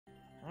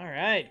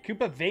right,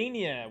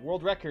 Koopavania,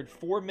 world record,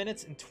 4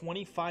 minutes and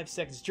 25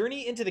 seconds.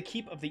 Journey into the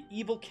keep of the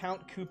evil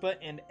Count Koopa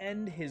and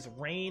end his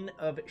reign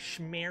of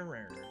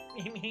Schmerer.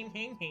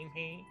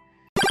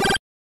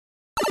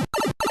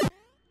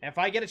 If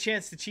I get a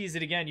chance to cheese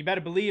it again, you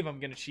better believe I'm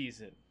gonna cheese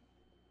it.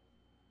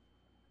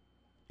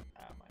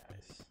 Ah, my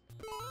eyes.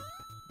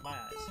 My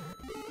eyes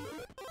hurt.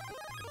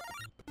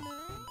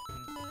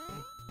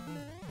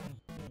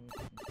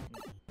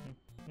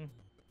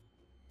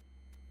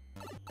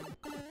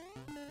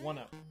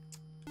 1-0.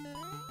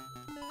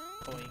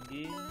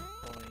 Boingy,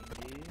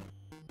 boingy.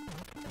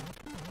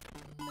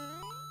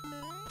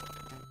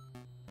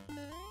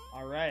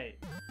 Alright.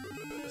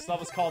 This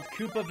level's called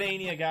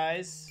Koopavania,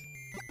 guys.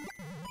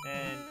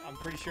 And I'm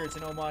pretty sure it's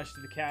an homage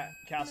to the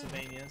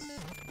Castlevanias.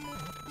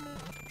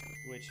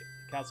 Which,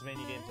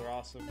 Castlevania games are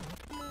awesome.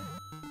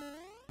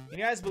 You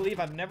guys believe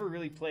I've never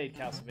really played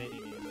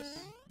Castlevania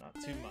games? Not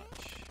too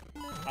much.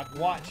 I've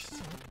watched...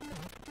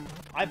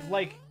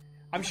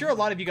 I'm sure a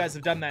lot of you guys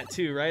have done that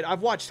too, right?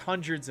 I've watched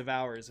hundreds of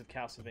hours of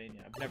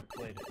Castlevania. I've never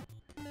played it.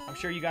 I'm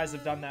sure you guys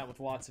have done that with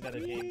lots of other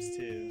games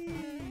too.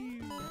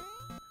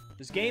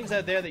 There's games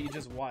out there that you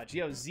just watch.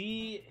 Yo,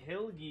 Z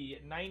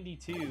Hilgi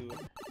 92.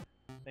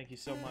 Thank you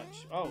so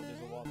much. Oh, there's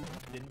a wall there.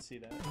 Didn't see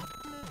that.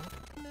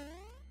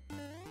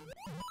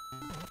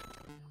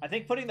 I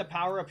think putting the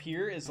power up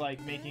here is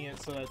like making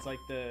it so that it's like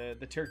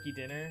the turkey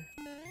dinner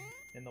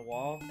in the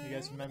wall. You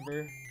guys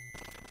remember?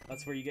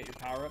 That's where you get your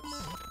power-ups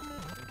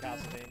in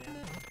Castlevania.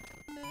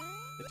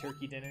 The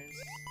turkey dinners.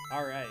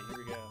 Alright, here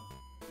we go.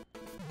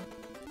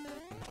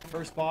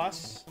 First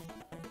boss.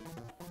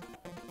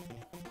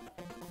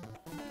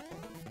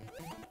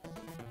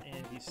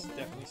 And he's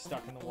definitely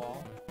stuck in the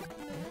wall.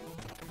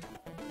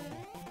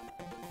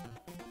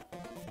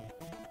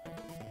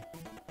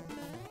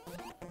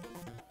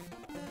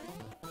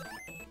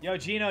 Yo,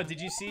 Gino, did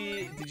you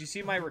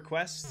see my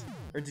request?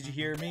 Or did you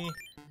hear me?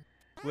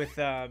 With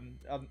an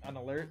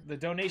alert. The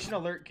donation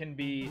alert can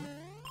be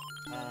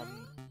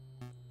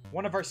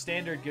one of our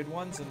standard good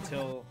ones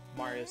until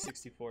Mario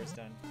 64 is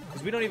done.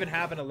 Because we don't even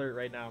have an alert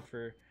right now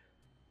for,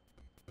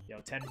 yo,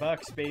 10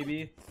 bucks,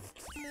 baby.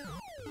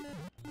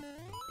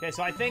 Okay,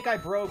 so I think I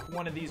broke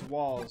one of these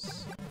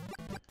walls.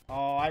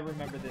 Oh, I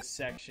remember this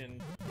section.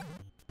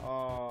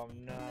 Oh,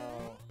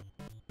 no.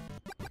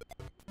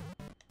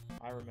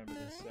 I remember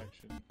this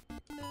section.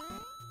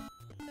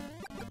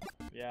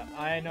 Yeah,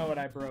 I know what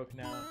I broke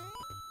now.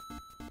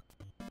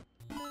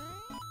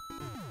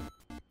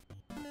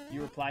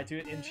 You replied to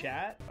it in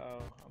chat?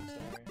 Oh, I'm sorry.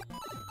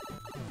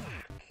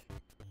 Fuck.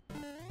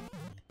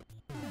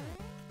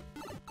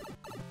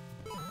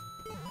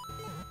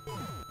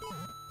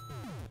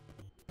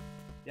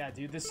 Yeah,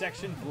 dude, this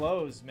section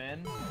blows,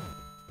 man.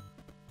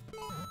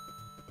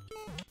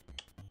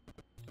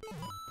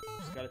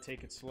 Just gotta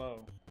take it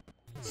slow.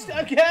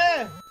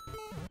 Okay!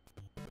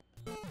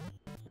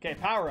 Okay,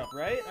 power up,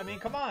 right? I mean,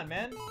 come on,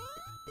 man.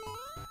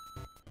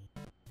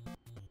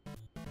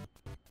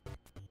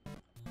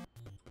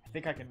 I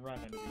think I can run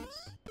under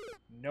these.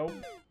 Nope.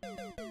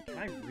 Can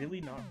I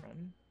really not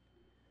run?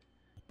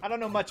 I don't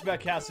know much about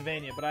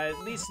Castlevania, but I at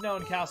least know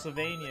in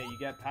Castlevania you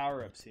get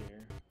power-ups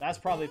here. That's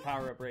probably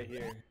power-up right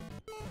here.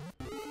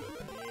 Yeah.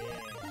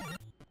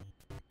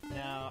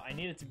 Now, I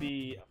need it to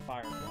be a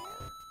fire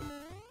flower.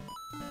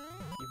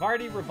 You've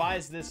already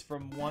revised this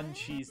from one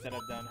cheese that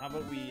I've done. How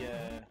about we,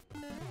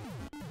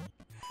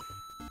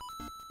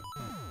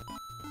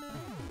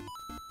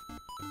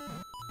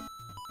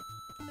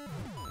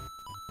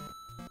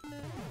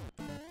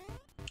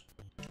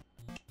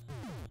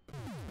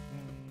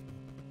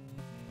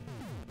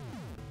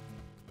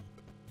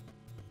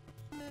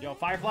 Yo,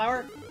 fire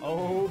flower?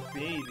 Oh,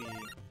 baby.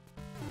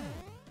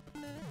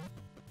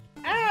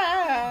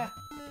 Ah!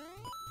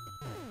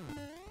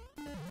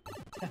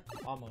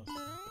 Almost.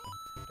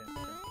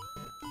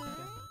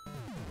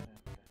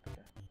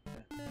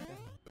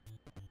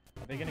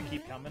 Are they gonna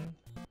keep coming?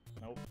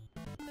 Nope.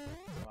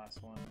 It's the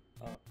last one.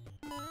 Oh.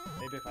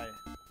 Maybe if I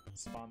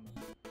spawn them.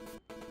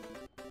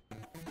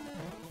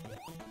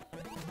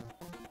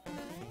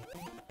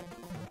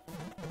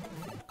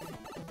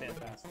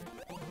 Fantastic.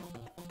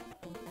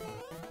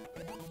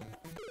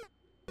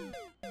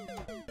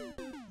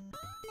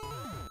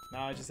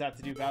 Now I just have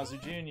to do Bowser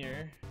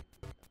Jr.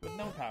 with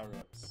no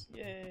power-ups.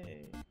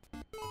 Yay!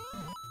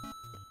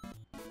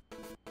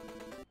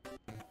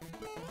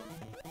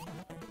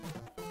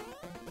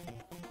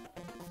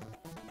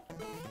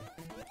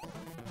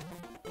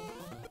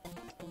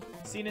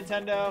 See,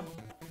 Nintendo?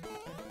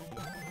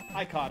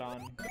 I caught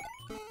on.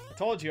 I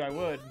told you I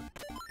would.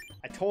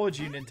 I told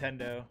you,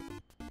 Nintendo.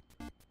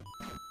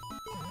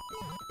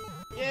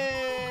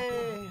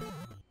 Yay!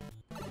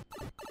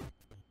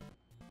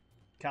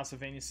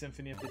 Castlevania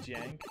Symphony of the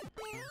Jank.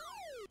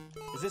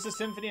 Is this a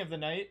Symphony of the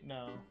Night?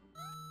 No.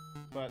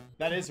 But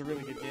that is a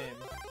really good game.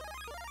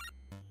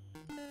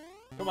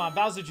 Come on,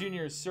 Bowser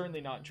Jr. is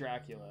certainly not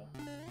Dracula.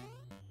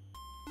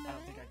 I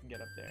don't think I can get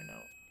up there, no.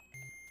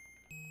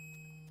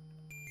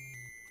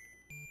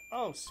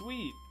 Oh,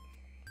 sweet.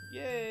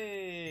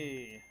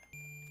 Yay!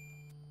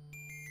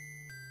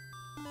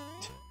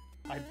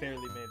 I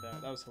barely made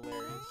that. That was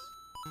hilarious.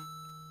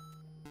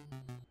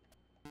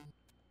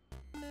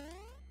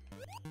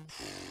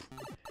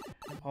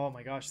 Oh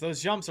my gosh,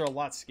 those jumps are a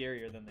lot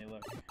scarier than they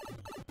look.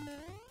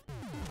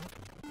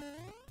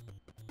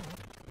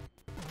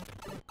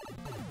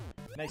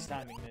 Nice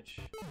timing, Mitch.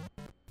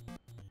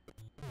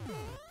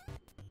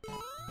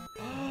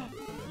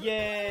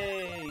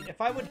 Yay!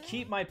 If I would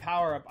keep my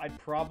power up, I'd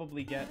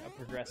probably get a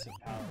progressive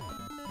power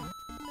up.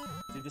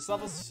 Dude, this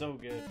level's so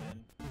good,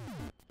 man.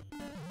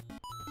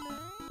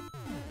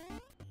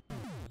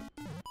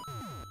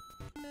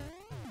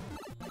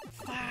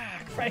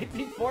 Fuck! Right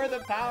before the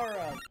power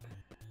up!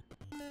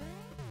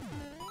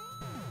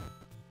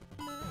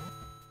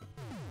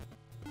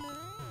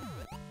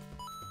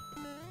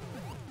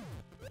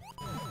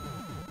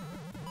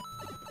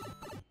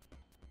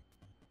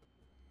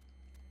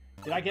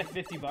 Did I get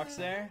 50 bucks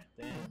there?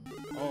 Damn.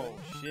 Oh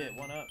shit,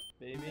 one up,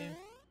 baby.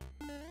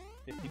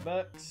 50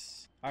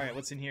 bucks. Alright,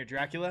 what's in here?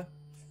 Dracula?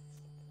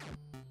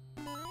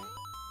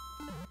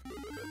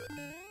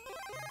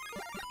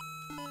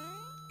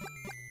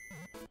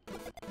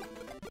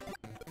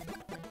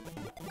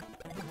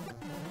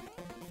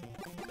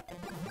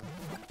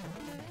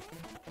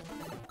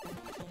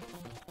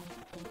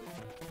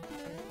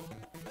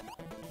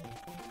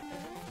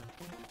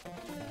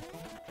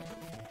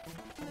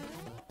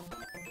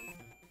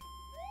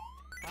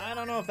 I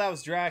don't know if that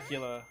was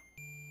Dracula.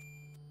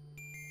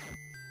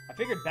 I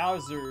figured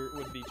Bowser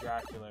would be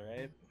Dracula,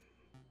 right?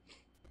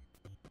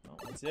 Oh,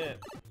 that's it.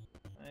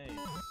 Nice.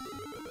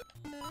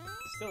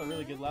 Still a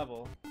really good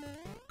level.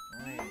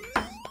 Nice.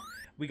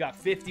 We got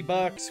 50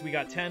 bucks. We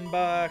got 10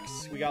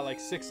 bucks. We got like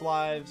 6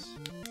 lives.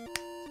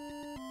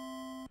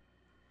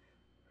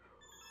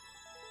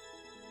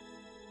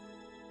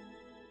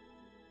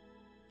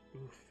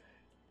 Oof.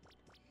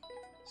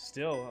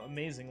 Still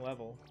amazing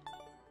level.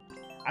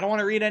 I don't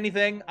want to read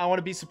anything. I want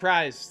to be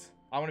surprised.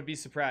 I want to be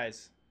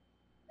surprised.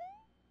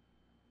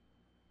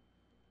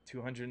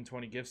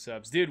 220 gift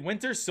subs. Dude,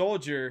 Winter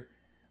Soldier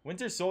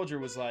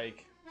was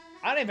like...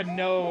 I don't even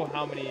know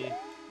how many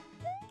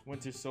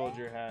Winter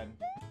Soldier had.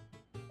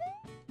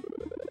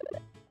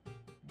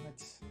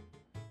 That's...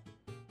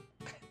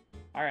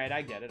 Alright,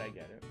 I get it.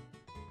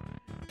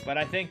 But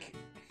I think...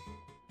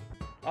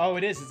 Oh,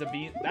 it is. It's a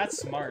beat. That's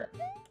smart.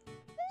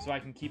 So I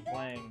can keep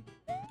playing.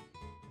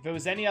 If it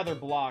was any other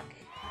block...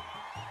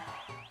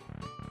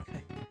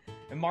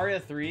 In Mario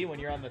 3, when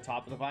you're on the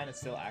top of the vine, it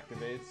still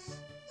activates.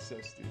 So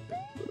stupid.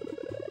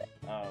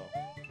 Oh.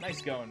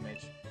 Nice going,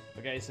 Mitch.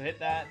 Okay, so hit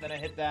that, then I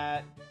hit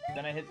that,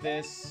 then I hit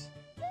this,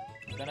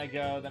 then I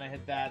go, then I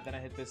hit that, then I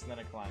hit this, and then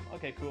I climb.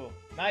 Okay, cool.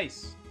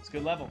 Nice. It's a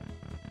good level.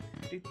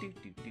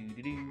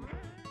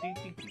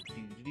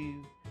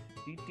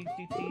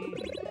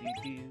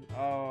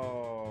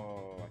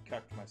 Oh, I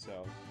cucked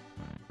myself.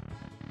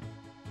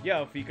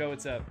 Yo, Fico,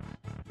 what's up?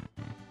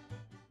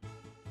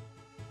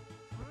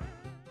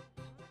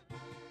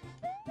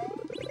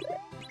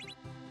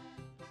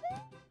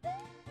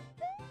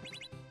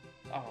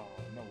 Oh,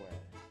 no way.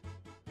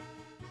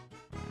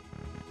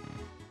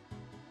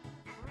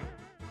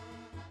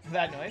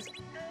 That noise?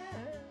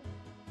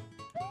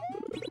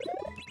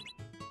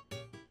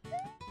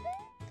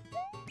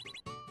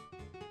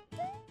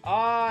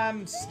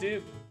 I'm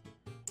stupid.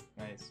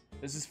 Nice.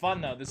 This is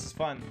fun, though. This is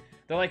fun.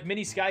 They're like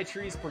mini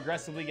Skytreezzo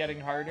progressively getting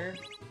harder.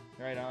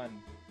 Right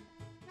on.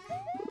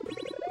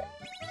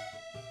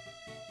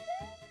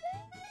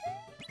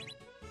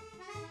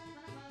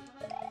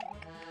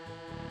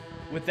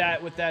 With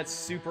that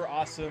super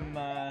awesome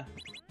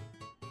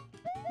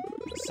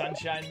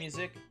sunshine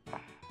music.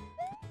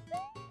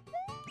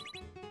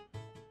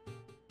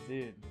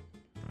 Dude.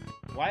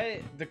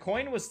 Why? The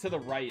coin was to the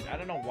right. I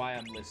don't know why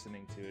I'm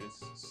listening to it.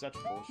 It's such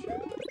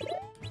bullshit.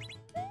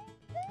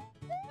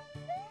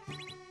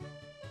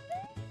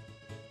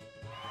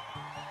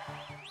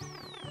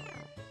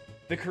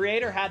 The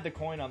creator had the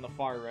coin on the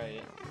far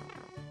right.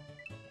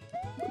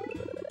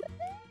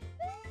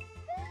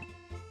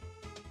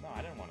 No,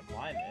 I didn't want to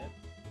climb it.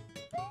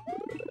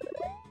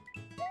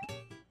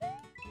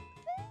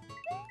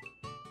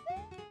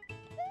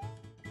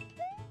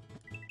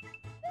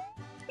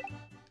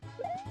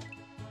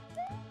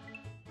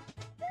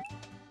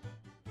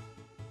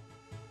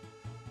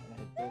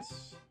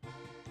 This.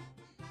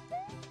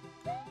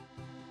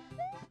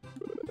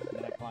 And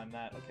then I climb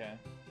that, okay.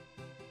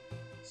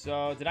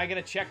 So, did I get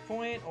a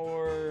checkpoint,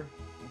 or...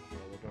 Okay,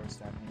 the door's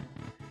down here.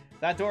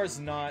 That door is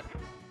not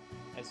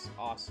as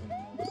awesome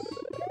as...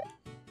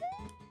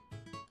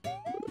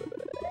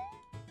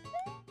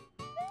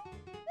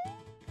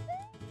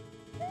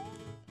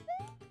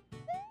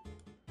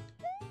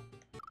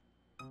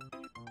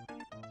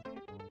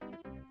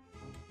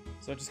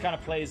 So it just kind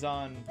of plays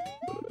on...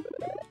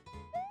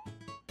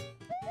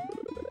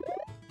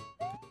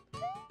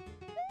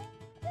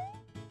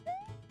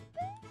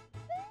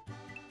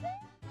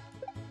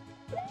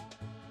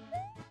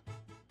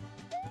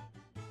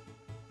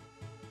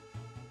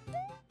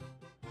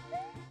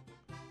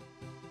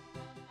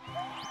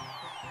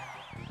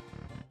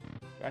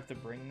 Do I have to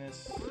bring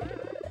this?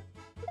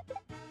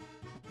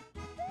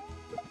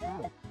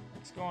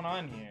 What's going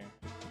on here?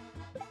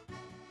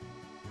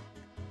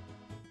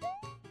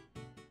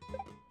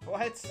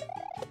 What?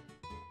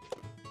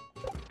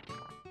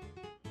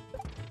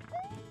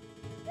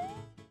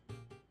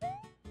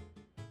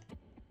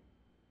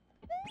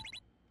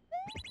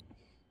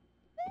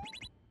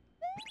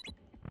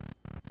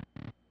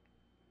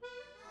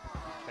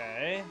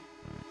 Okay.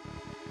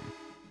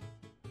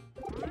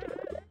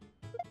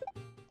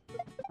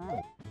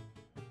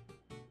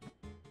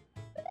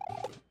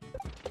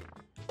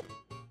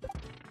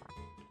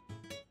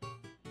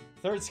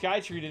 Third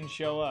Skytree didn't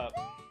show up.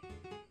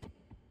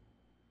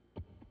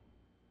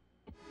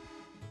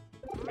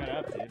 What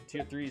up, dude?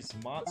 Tier 3's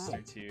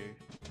monster tier.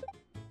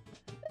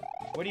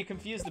 What are you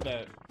confused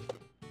about?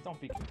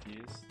 Don't be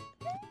confused.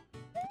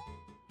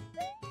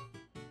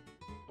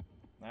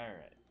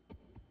 Alright.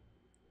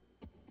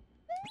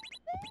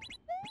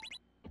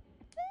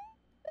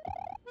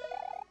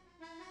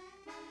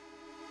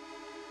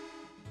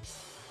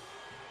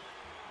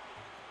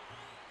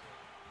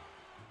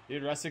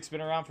 Dude, Rustic's been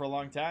around for a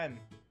long time.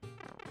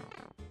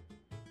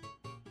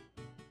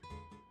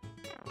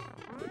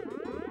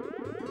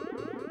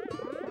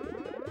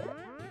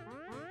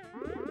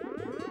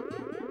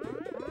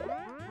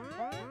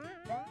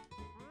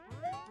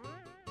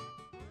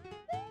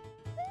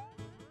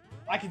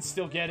 I can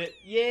still get it.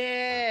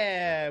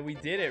 Yeah, we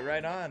did it.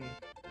 Right on.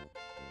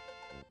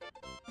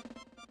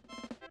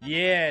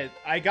 Yeah,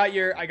 I got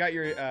your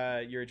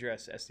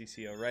address,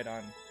 SDCO. Right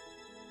on.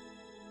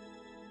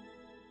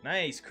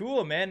 Nice,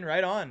 cool, man.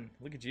 Right on.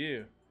 Look at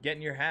you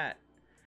getting your hat.